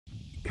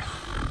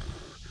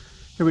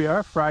Here we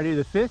are, Friday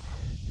the 5th.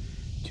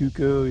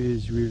 Tuco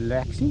is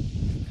relaxing.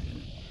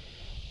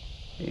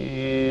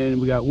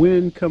 And we got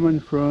wind coming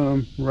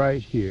from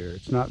right here.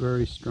 It's not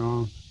very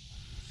strong.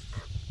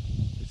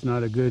 It's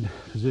not a good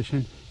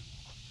position.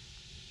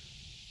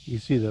 You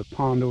can see the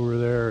pond over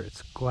there.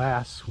 It's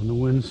glass when the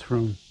wind's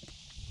from.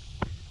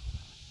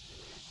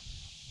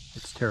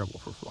 It's terrible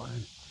for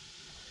flying.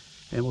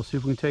 And we'll see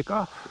if we can take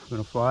off. We're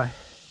going to fly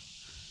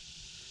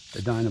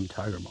the Dynam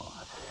tiger moth.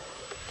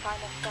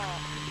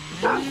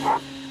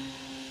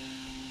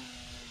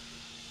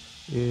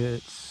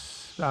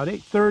 It's about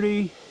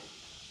 8:30.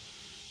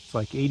 It's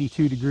like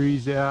 82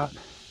 degrees out.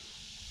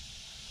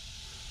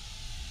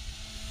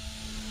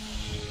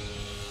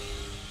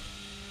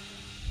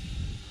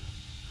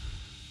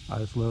 I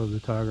just love the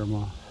tiger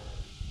moth.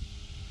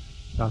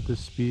 About this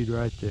speed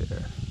right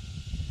there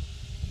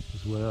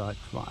is what I like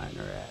flying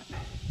her at.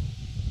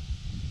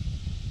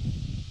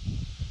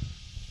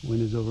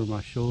 Wind is over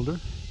my shoulder.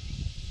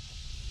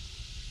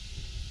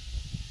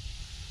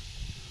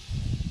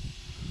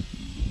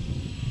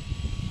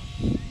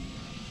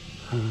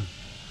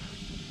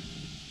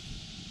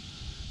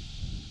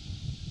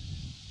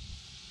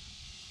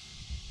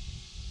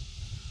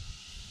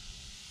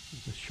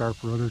 It's a sharp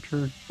rudder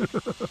turn.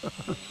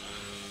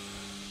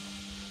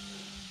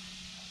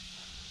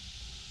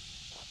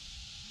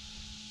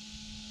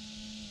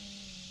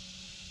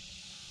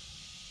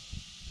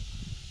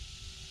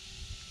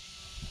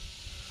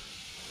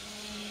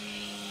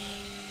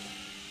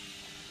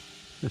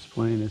 This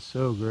plane is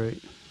so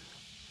great.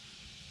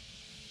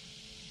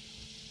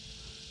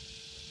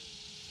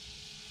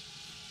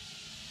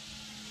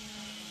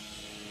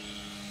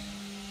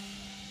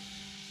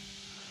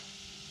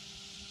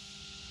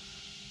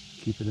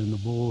 Keep it in the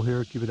bowl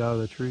here, keep it out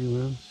of the tree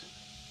limbs.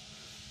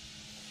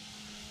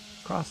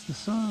 Across the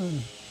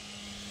sun.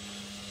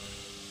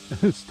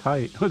 It's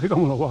tight. I think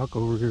I'm gonna walk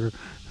over here.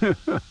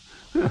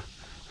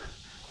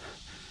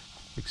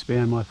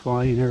 Expand my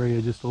flying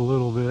area just a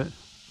little bit.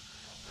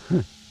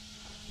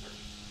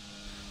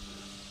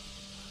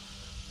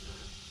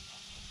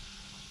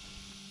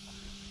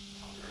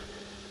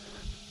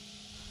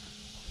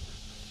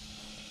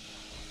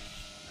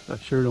 I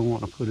sure don't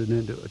want to put it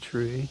into a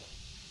tree.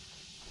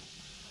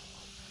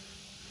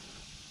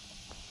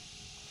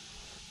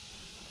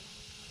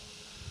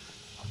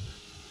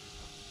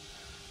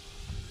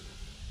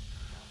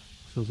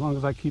 So as long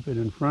as I keep it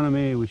in front of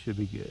me, we should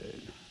be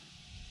good.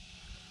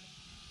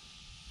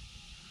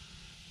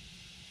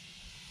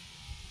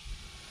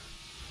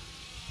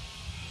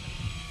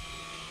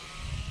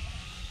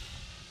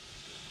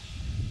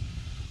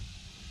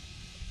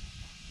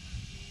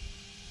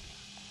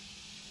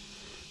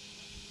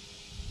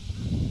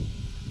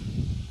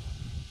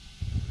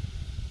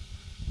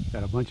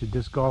 Got a bunch of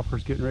disc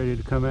golfers getting ready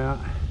to come out.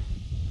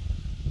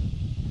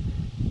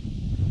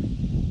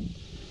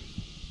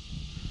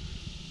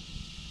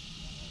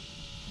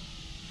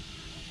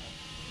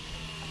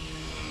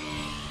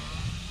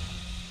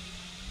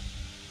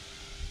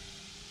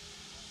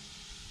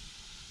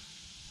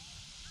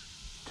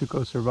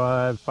 Tuco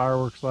survived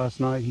fireworks last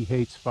night. He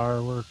hates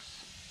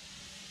fireworks.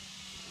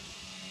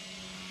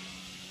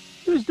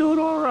 He was doing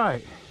all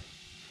right.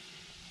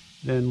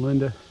 Then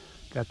Linda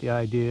got the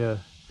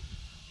idea.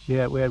 We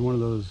had one of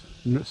those,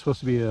 supposed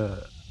to be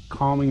a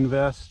calming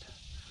vest.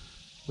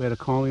 We had a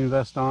calming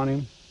vest on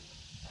him.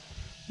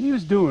 He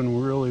was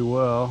doing really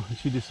well. And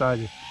she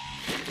decided,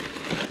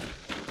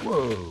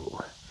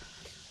 whoa,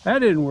 that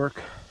didn't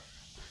work.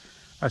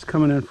 I was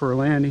coming in for a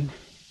landing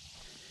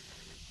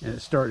and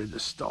it started to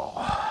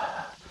stall.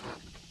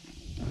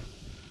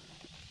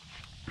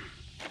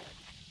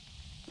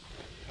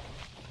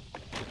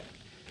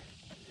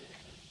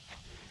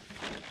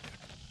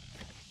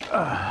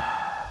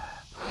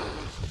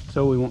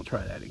 So we won't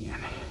try that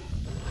again.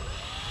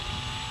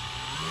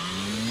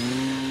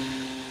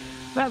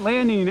 That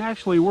landing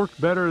actually worked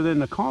better than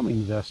the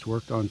calming vest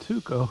worked on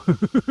Tuco.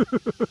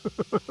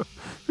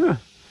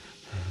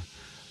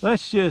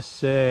 Let's just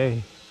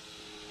say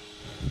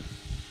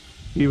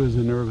he was a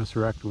nervous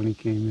wreck when he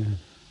came in.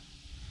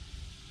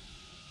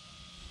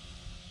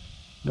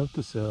 Note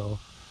to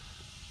self.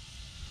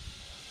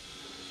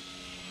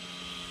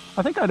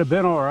 I think I'd have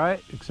been all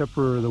right, except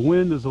for the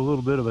wind is a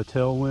little bit of a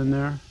tailwind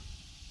there.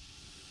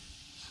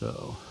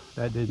 So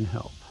that didn't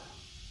help.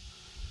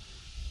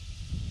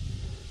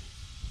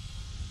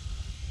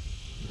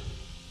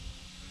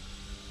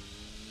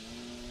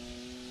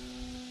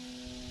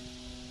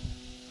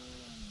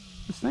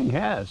 This thing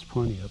has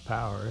plenty of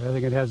power. I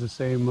think it has the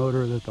same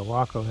motor that the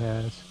Waco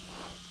has.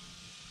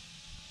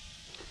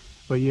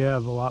 But you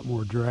have a lot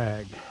more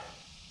drag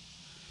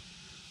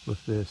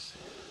with this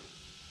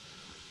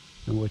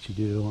than what you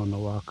do on the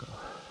Waco.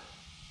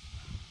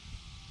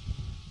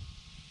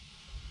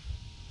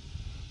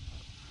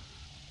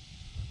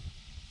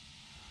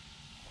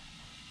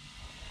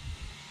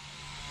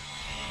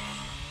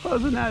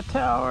 Buzzing that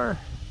tower.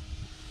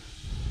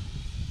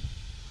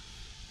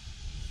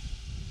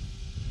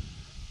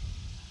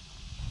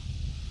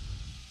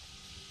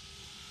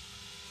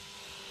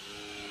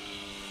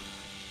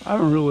 I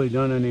haven't really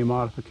done any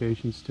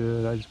modifications to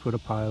it. I just put a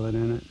pilot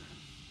in it.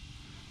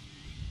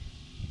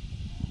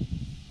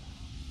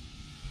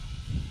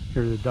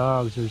 Here are the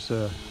dogs. There's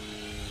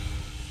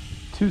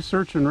 2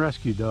 search and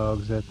rescue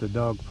dogs at the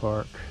dog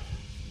park.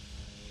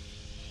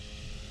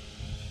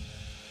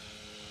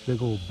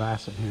 Big old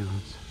basset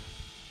hounds.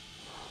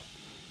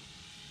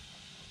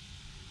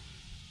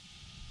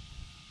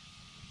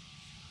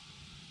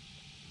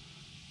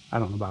 I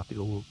don't know about the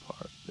old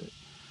part, but it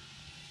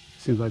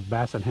seems like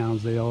basset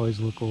hounds, they always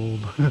look old.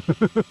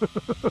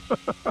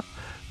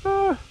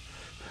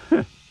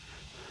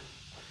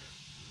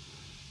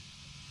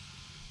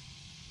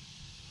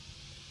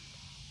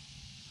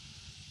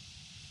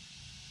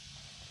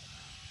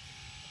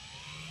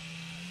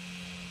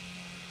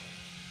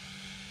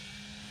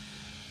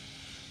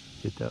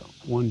 Hit that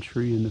one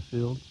tree in the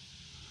field.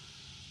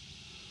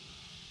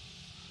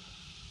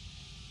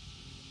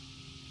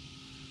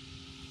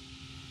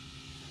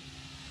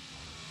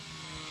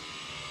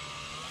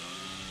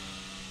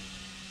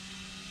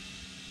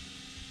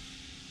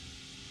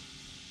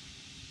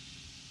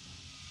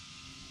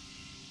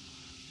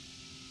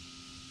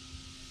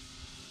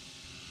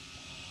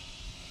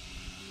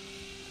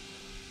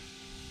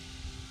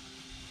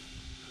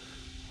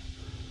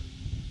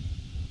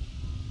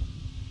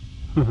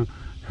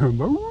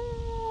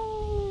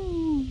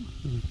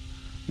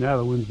 Now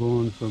the wind's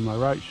blowing from my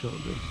right shoulder.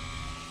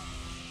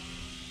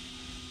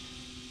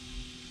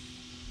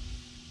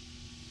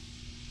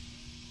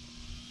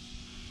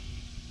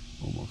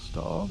 Almost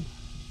stalled.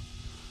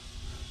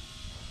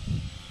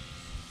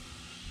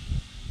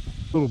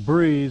 Little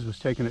breeze was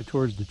taking it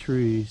towards the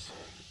trees.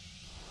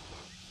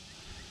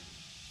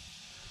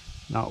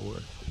 Not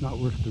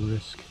worth the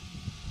risk.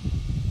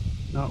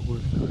 Not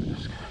worth the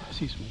risk. I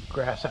see some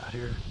grass out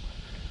here.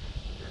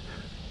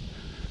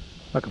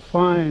 If I could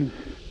find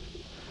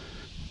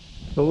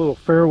the little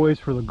fairways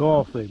for the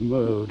golf they've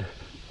mowed.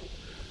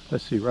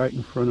 Let's see, right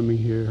in front of me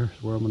here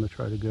is where I'm going to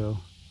try to go.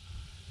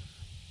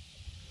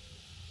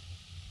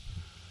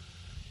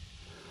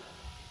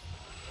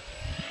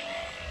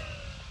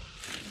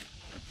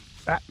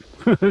 Ah,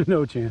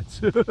 no chance.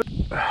 Get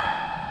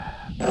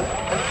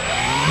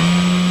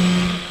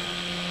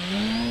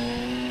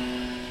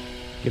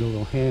a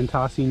little hand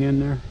tossing in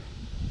there.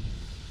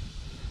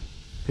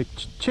 Pick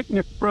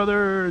Chicknick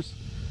Brothers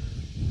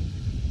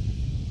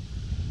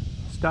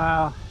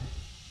style.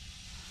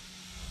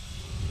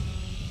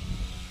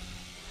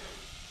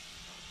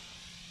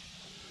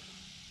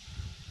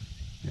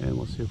 And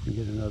we'll see if we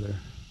can get another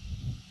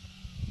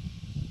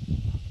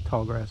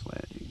tall grass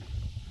landing.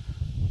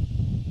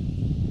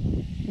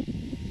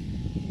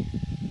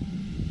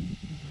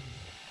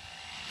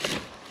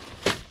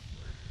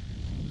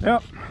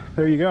 Yep,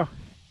 there you go.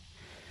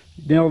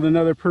 Nailed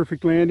another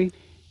perfect landing.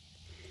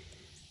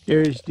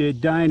 There's the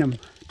Dynam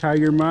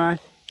tiger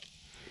moth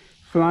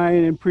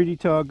flying in pretty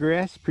tall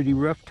grass, pretty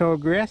rough tall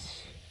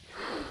grass.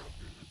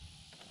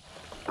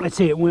 I'd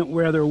say it went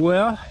rather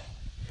well.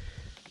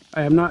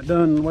 I have not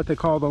done what they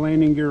call the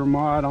landing gear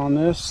mod on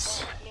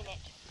this.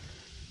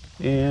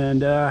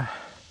 And I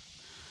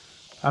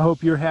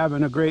hope you're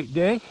having a great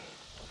day.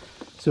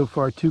 So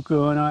far,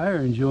 Tuco and I are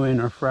enjoying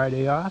our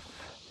Friday off.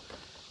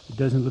 It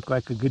doesn't look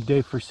like a good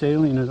day for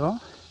sailing at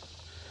all.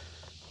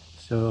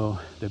 So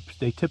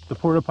they tipped the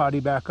porta potty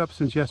back up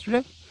since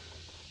yesterday.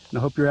 And I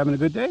hope you're having a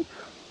good day.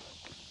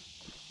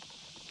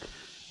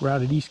 We're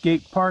out at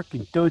Eastgate Park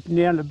in Dothan,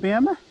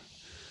 Alabama.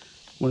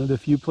 One of the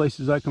few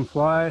places I can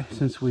fly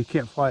since we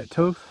can't fly at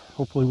Toth.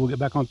 Hopefully we'll get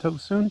back on Toth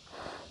soon.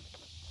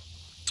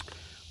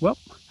 Well,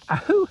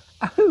 ahoo,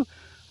 ahoo,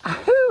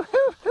 ahoo.